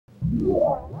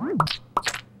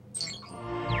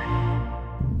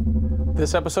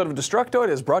This episode of Destructoid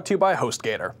is brought to you by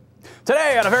HostGator.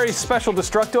 Today, on a very special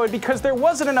Destructoid, because there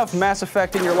wasn't enough Mass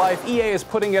Effect in your life, EA is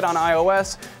putting it on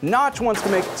iOS, Notch wants to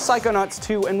make Psychonauts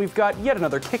 2, and we've got yet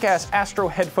another kick-ass Astro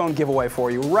headphone giveaway for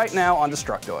you right now on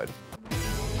Destructoid.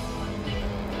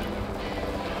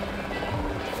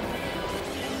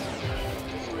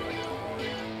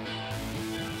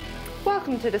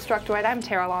 Welcome to Destructoid. I'm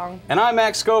Tara Long. And I'm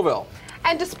Max Scoville.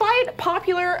 And despite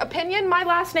popular opinion, my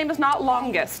last name is not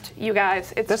longest, you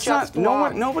guys. It's just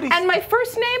long. Nobody. And my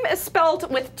first name is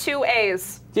spelled with 2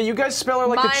 A's. Yeah, you guys spell her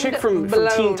like the chick from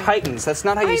Teen Titans. That's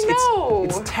not how you. I know.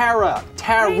 It's Tara.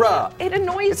 Tara. It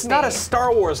annoys me. It's not a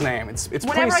Star Wars name. It's pretty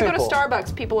simple. Whenever I go to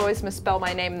Starbucks, people always misspell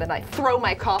my name, and then I throw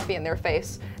my coffee in their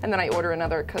face, and then I order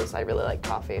another because I really like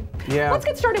coffee. Yeah. Let's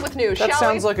get started with news, shall we? That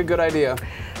sounds like a good idea.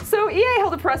 So EA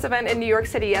held a press event in New York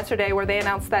City yesterday where they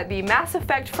announced that the Mass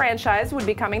Effect franchise would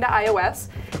be coming to iOS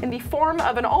in the form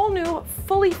of an all-new,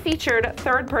 fully featured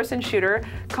third-person shooter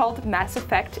called Mass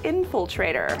Effect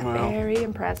Infiltrator. Wow. Very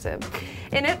impressive.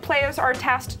 In it, players are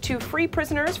tasked to free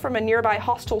prisoners from a nearby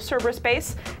hostile Cerberus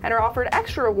base and are offered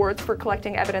extra rewards for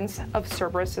collecting evidence of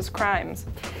Cerberus's crimes.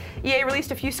 EA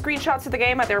released a few screenshots of the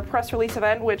game at their press release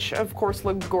event, which of course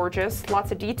looked gorgeous.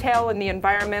 Lots of detail in the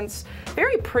environments,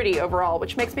 very pretty overall,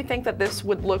 which makes me think that this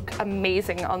would look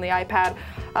amazing on the iPad.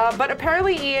 But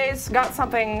apparently EA's got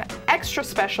something extra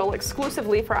special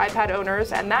exclusively for iPad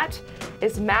owners, and that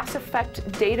is Mass Effect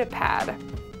Datapad.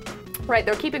 Right,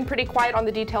 they're keeping pretty quiet on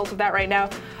the details of that right now,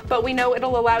 but we know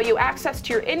it'll allow you access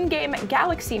to your in-game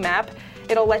galaxy map.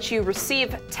 It'll let you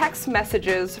receive text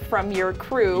messages from your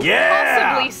crew,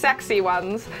 possibly sexy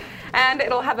ones, and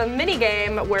it'll have a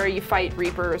mini-game where you fight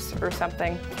Reapers or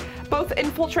something. Both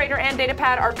Infiltrator and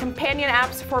Datapad are companion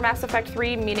apps for Mass Effect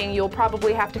 3, meaning you'll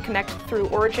probably have to connect through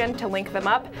Origin to link them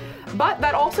up, but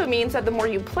that also means that the more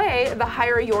you play, the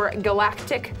higher your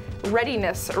galactic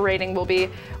readiness rating will be,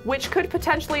 which could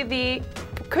potentially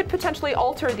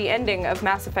alter the ending of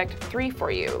Mass Effect 3 for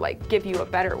you, like give you a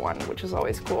better one, which is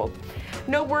always cool.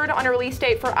 No word on a release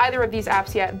date for either of these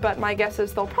apps yet, but my guess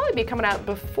is they'll probably be coming out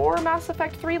before Mass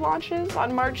Effect 3 launches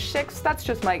on March 6th. That's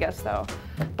just my guess though.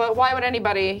 But why would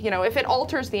anybody, you know, if it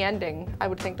alters the ending, I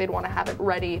would think they'd want to have it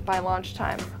ready by launch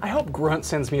time. I hope Grunt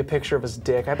sends me a picture of his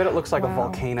dick. I bet it looks like a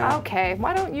volcano. Okay,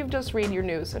 why don't you just read your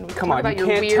news and talk about your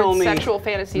weird sexual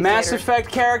fantasies Mass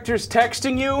Effect characters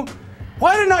texting you?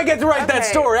 Why didn't I get to write that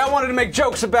story? I wanted to make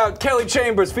jokes about Kelly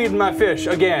Chambers feeding my fish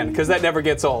again, because that never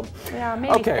gets old. Yeah,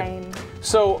 maybe Thane.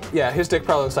 So, yeah, his dick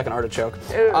probably looks like an artichoke.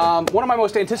 One of my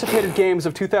most anticipated games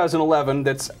of 2011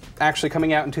 that's actually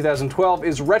coming out in 2012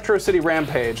 is Retro City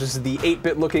Rampage. This is the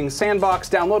 8-bit looking sandbox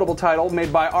downloadable title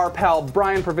made by our pal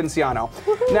Brian Provinciano.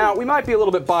 Now, we might be a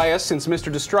little bit biased since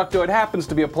Mr. Destructoid happens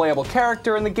to be a playable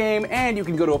character in the game, and you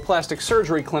can go to a plastic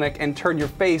surgery clinic and turn your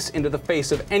face into the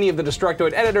face of any of the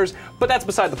Destructoid editors, but that's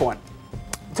beside the point.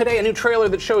 Today, a new trailer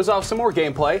that shows off some more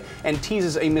gameplay and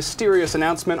teases a mysterious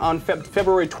announcement on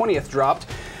February 20th dropped.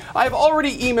 I've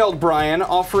already emailed Brian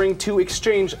offering to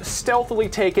exchange stealthily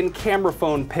taken camera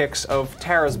phone pics of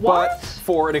Tara's butt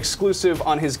for an exclusive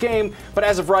on his game, but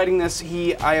as of writing this,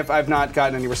 I've not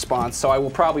gotten any response, so I will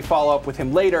probably follow up with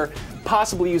him later,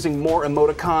 possibly using more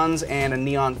emoticons and a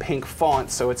neon pink font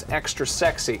so it's extra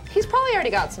sexy. He's probably already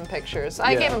got some pictures.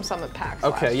 I gave him some at PAX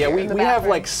last year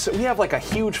we have like a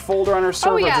huge folder on our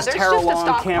server just Tara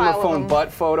Long camera phone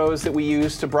butt photos that we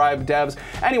use to bribe devs.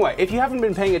 Anyway, if you haven't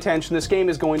been paying attention, this game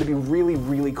is going to be really,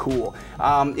 really cool.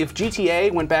 If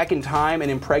GTA went back in time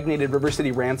and impregnated River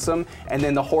City Ransom, and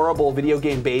then the horrible video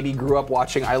game baby grew up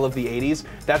watching I Love the 80s,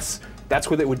 that's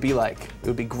what it would be like. It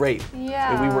would be great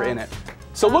if we were in it.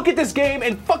 So look at this game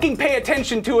and fucking pay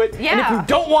attention to it. Yeah. And if you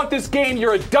don't want this game,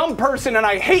 you're a dumb person and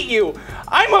I hate you.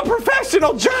 I'm a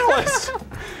professional journalist.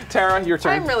 Tara, your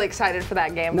turn. I'm really excited for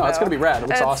that game. No, it's gonna be rad. It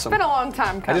looks awesome. It's been a long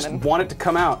time coming. I just want it to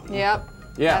come out. Yep.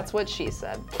 Yeah. That's what she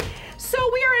said. So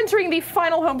we are entering the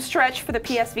final home stretch for the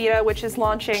PS Vita, which is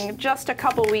launching just a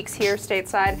couple weeks here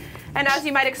stateside. And as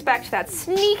you might expect, that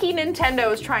sneaky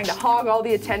Nintendo is trying to hog all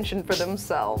the attention for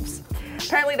themselves.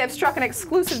 Apparently they've struck an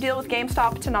exclusive deal with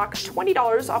Gamestop to knock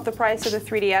 $20 off the price of the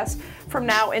 3DS from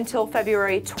now until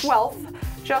February 12th,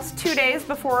 just 2 days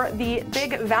before the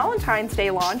big Valentine's Day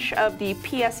launch of the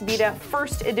PS Vita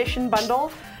First Edition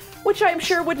bundle, which I'm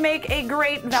sure would make a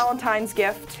great Valentine's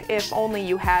gift if only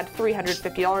you had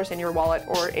 $350 in your wallet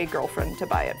or a girlfriend to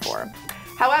buy it for.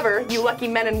 However, you lucky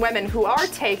men and women who are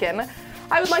taken,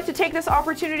 I would like to take this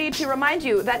opportunity to remind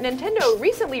you that Nintendo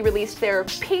recently released their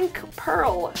Pink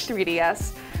Pearl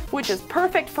 3DS, which is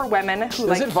perfect for women who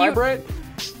like Does it vibrate?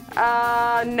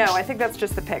 No, I think that's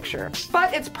just the picture.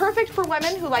 But it's perfect for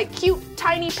women who like cute,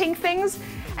 tiny pink things,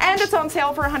 and it's on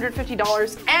sale for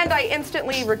 $150, and I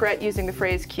instantly regret using the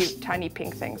phrase cute, tiny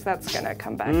pink things. That's gonna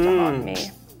come back to haunt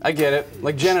me. I get it.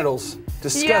 Like genitals.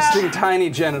 Disgusting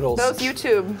tiny genitals. Those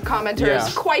YouTube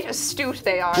commenters, quite astute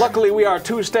they are. Luckily, we are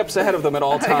 2 steps ahead of them at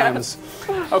all times.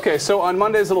 Okay, so on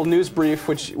Monday's little news brief,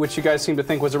 which you guys seem to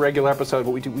think was a regular episode,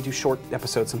 but we do short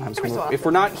episodes sometimes. If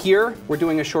we're not here, we're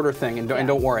doing a shorter thing, and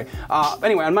don't worry.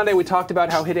 Anyway, on Monday we talked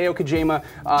about how Hideo Kojima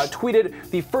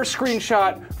tweeted the first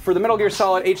screenshot for the Metal Gear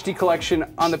Solid HD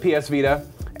collection on the PS Vita,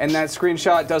 and that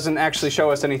screenshot doesn't actually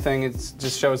show us anything. It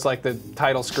just shows like the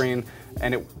title screen.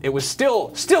 And it was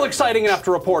still exciting enough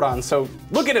to report on. So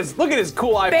look at his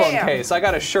cool iPhone case. I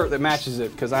got a shirt that matches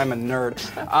it because I'm a nerd.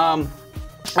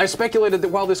 I speculated that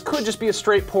while this could just be a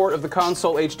straight port of the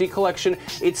console HD collection,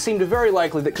 it seemed very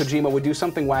likely that Kojima would do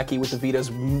something wacky with the Vita's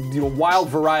wild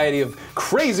variety of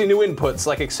crazy new inputs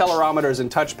like accelerometers and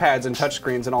touchpads and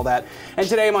touchscreens and all that. And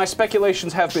today my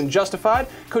speculations have been justified.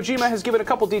 Kojima has given a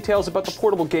couple details about the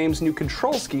portable game's new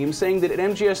control scheme, saying that at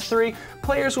MGS3,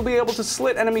 players will be able to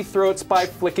slit enemy throats by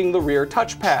flicking the rear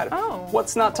touchpad. Oh.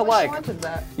 What's not to like? Wanted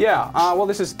that. Yeah, well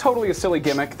this is totally a silly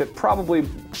gimmick that probably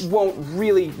won't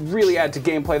really add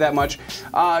to gameplay that much.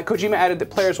 Kojima added that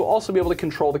players will also be able to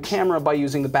control the camera by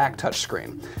using the back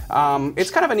touchscreen.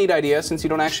 It's kind of a neat idea since you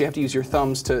don't actually have to use your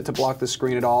thumbs to block the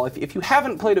screen at all. If you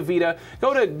haven't played a Vita,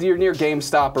 go to your near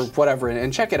GameStop or whatever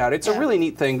and check it out. It's a really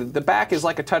neat thing. The back is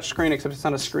like a touchscreen, except it's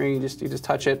not a screen. You just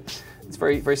touch it. It's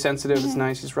very sensitive. It's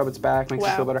nice. You just rub its back, makes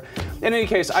you feel better. In any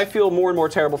case, I feel more and more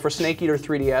terrible for Snake Eater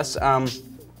 3DS.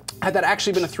 Had that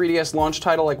actually been a 3DS launch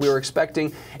title like we were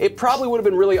expecting, it probably would have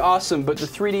been really awesome, but the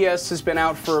 3DS has been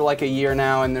out for like a year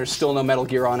now and there's still no Metal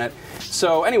Gear on it.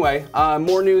 So anyway,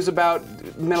 more news about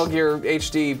Metal Gear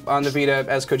HD on the Vita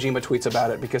as Kojima tweets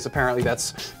about it, because apparently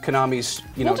that's Konami's,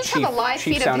 we'll just have a live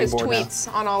feed of his tweets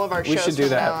on all of our shows. We should do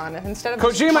that. On. Instead of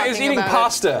Kojima is eating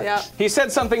pasta. Yep. He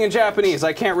said something in Japanese.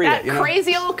 I can't read it. That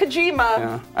crazy old Kojima.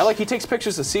 Yeah. I like he takes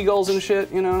pictures of seagulls and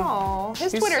shit, you know. Aww,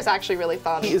 his Twitter is actually really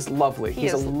fun. He is lovely.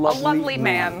 He's a lovely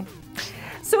man.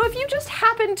 So if you just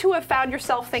happen to have found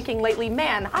yourself thinking lately,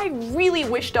 man, I really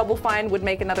wish Double Fine would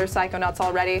make another Psychonauts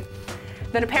already,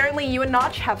 then apparently you and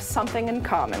Notch have something in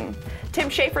common. Tim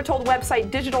Schafer told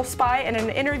website Digital Spy in an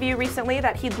interview recently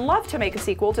that he'd love to make a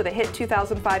sequel to the hit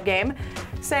 2005 game,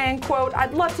 saying, quote,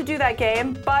 "I'd love to do that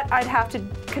game, but I'd have to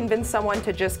convince someone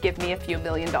to just give me a few $1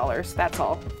 million, that's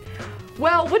all."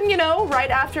 Well, wouldn't you know,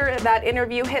 right after that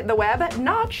interview hit the web,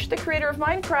 Notch, the creator of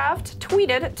Minecraft,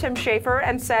 tweeted Tim Schafer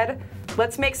and said,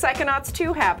 "Let's make Psychonauts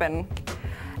 2 happen."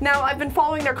 Now, I've been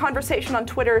following their conversation on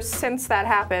Twitter since that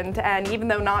happened, and even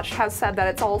though Notch has said that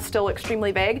it's all still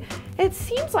extremely vague, it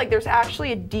seems like there's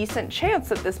actually a decent chance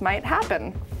that this might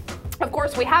happen. Of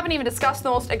course, we haven't even discussed the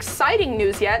most exciting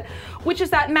news yet, which is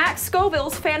that Max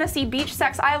Scoville's Fantasy Beach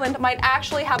Sex Island might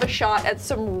actually have a shot at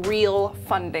some real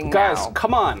funding now. Guys,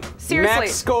 come on. Seriously.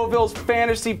 Max Scoville's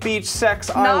Fantasy Beach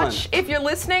Sex Island. Notch, if you're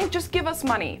listening, just give us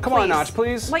money. Come on, Notch,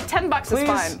 please. Like $10 is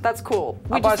fine. That's cool.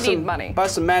 We just need money. Buy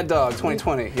some Mad Dog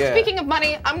 2020. Yeah. Speaking of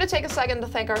money, I'm going to take a second to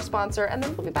thank our sponsor, and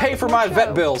then we'll be back. Pay for my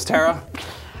vet bills, Tara.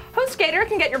 HostGator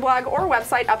can get your blog or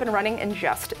website up and running in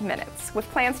just minutes. With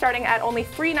plans starting at only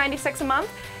 $3.96 a month,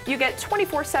 you get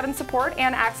 24/7 support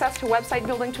and access to website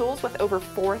building tools with over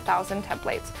 4,000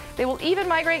 templates. They will even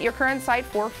migrate your current site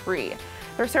for free.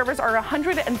 Their servers are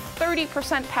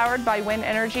 130% powered by wind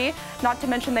energy, not to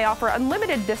mention they offer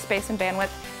unlimited disk space and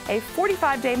bandwidth, a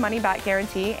 45-day money-back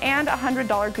guarantee, and a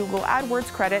 $100 Google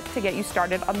AdWords credit to get you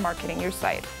started on marketing your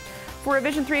site. For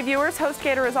Revision 3 viewers,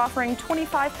 HostGator is offering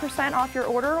 25% off your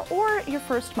order or your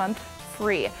first month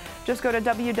free. Just go to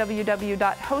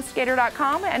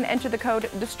www.hostgator.com and enter the code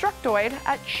DESTRUCTOID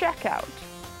at checkout.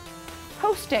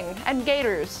 Hosting and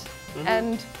gators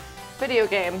and video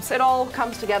games, it all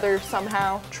comes together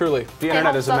somehow. Truly, the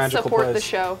internet is a magical place. Support the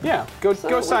show. Yeah, go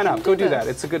sign up, go do that.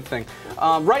 It's a good thing.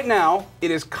 Right now, it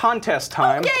is contest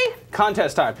time. Okay.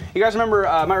 Contest time. You guys might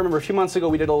remember a few months ago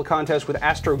we did a little contest with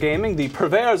Astro Gaming, the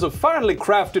purveyors of finely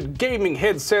crafted gaming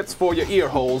headsets for your ear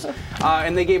holes.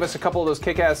 And they gave us a couple of those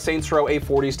kick-ass Saints Row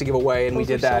A40s to give away, and we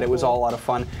did that. It was all a lot of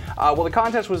fun. Well, the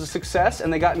contest was a success,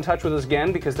 and they got in touch with us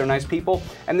again because they're nice people.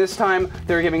 And this time,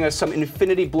 they're giving us some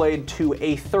Infinity Blade 2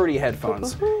 A30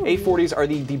 headphones. A40s are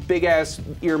the big-ass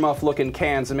earmuff-looking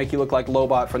cans that make you look like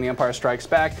Lobot from The Empire Strikes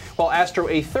Back, while Astro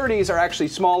A30s are actually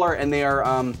smaller, and they are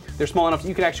they're small enough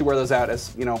you can actually wear those out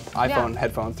as, you know, iPhone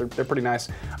headphones. They're pretty nice.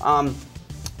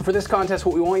 For this contest,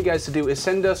 what we want you guys to do is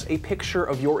send us a picture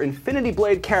of your Infinity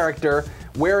Blade character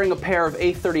wearing a pair of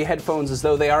A30 headphones as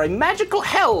though they are a magical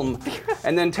helm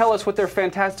and then tell us what their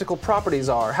fantastical properties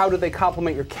are. How do they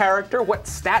complement your character? What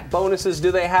stat bonuses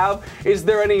do they have? Is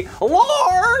there any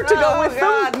lore to go with them?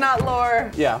 Oh God, not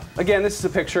lore. Yeah. Again, this is a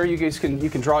picture. You guys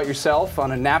can draw it yourself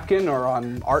on a napkin or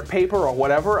on art paper or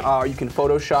whatever. You can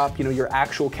Photoshop, your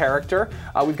actual character.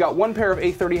 We've got 1 pair of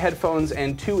A30 headphones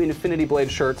and 2 Infinity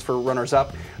Blade shirts for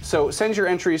runners-up. So send your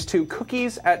entries to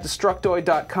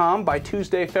cookies@destructoid.com by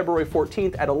Tuesday, February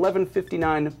 14th at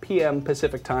 11:59 p.m.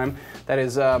 Pacific time. That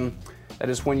is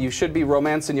when you should be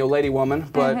romancing your lady woman,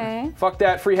 but fuck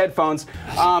that, free headphones.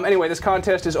 Anyway, this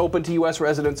contest is open to U.S.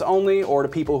 residents only or to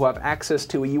people who have access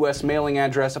to a U.S. mailing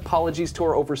address. Apologies to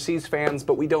our overseas fans,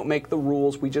 but we don't make the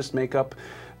rules. We just make up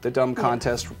the dumb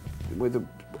contest with a...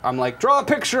 I'm like, draw a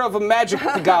picture of a magic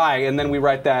guy, and then we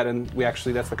write that, and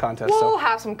that's the contest. We'll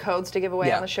have some codes to give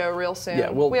away on the show real soon.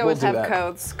 Yeah, we always we'll do have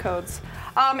that. codes.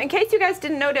 In case you guys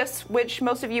didn't notice, which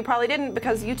most of you probably didn't,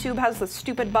 because YouTube has the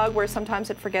stupid bug where sometimes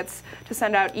it forgets to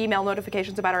send out email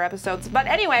notifications about our episodes. But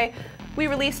anyway, we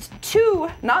released 2,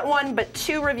 not 1, but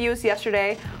 2 reviews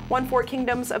yesterday. One for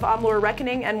Kingdoms of Amalur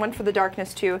Reckoning and one for The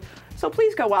Darkness 2. So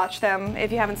please go watch them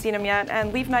if you haven't seen them yet,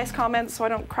 and leave nice comments so I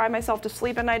don't cry myself to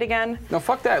sleep at night again. No,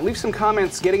 fuck that. Leave some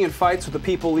comments getting in fights with the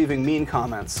people leaving mean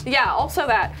comments. Yeah, also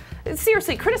that.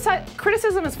 Seriously,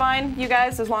 criticism is fine, you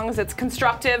guys, as long as it's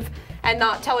constructive and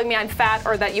not telling me I'm fat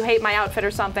or that you hate my outfit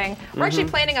or something. We're actually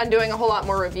planning on doing a whole lot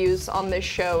more reviews on this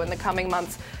show in the coming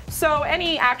months. So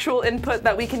any actual input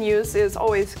that we can use is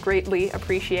always greatly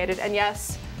appreciated. And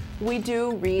yes, we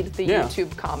do read the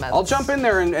YouTube comments. I'll jump in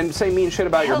there and say mean shit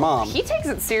about your mom. He takes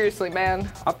it seriously, man.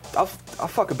 I'll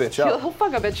fuck a bitch up. He'll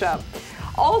fuck a bitch up.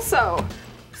 Also,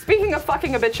 speaking of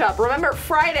fucking a bitch up, remember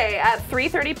Friday at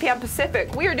 3:30 p.m.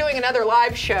 Pacific, we are doing another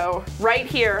live show right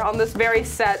here on this very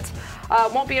set.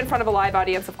 Won't be in front of a live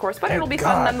audience, of course, but it'll be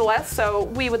fun nonetheless, so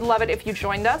we would love it if you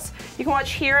joined us. You can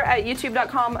watch here at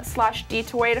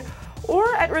youtube.com/DTOID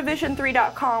or at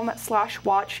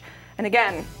revision3.com/watch. And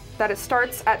again, that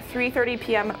starts at 3:30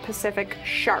 p.m. Pacific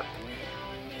sharp.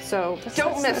 So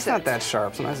don't miss it. It's not that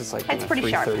sharp. Sometimes it's like it's pretty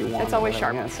sharp. It's always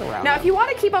sharp. Yeah, it's around now, if you want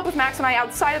to keep up with Max and I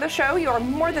outside of the show, you are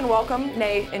more than welcome,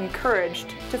 nay,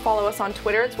 encouraged, to follow us on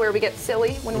Twitter. It's where we get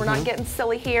silly when we're not getting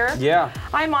silly here. Yeah.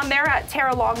 I'm on there at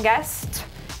Tara Longest,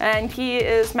 and he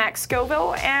is Max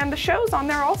Scoville, and the show's on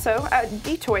there also at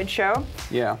DTOID Show.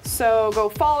 Yeah. So go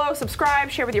follow,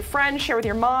 subscribe, share with your friends, share with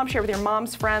your mom, share with your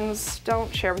mom's friends.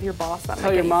 Don't share with your boss. That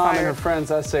Tell your mom and her friends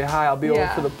I say hi. I'll be over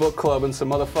for the book club and some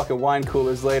motherfucking wine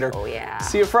coolers later. Oh yeah.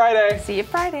 See you Friday. See you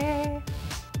Friday.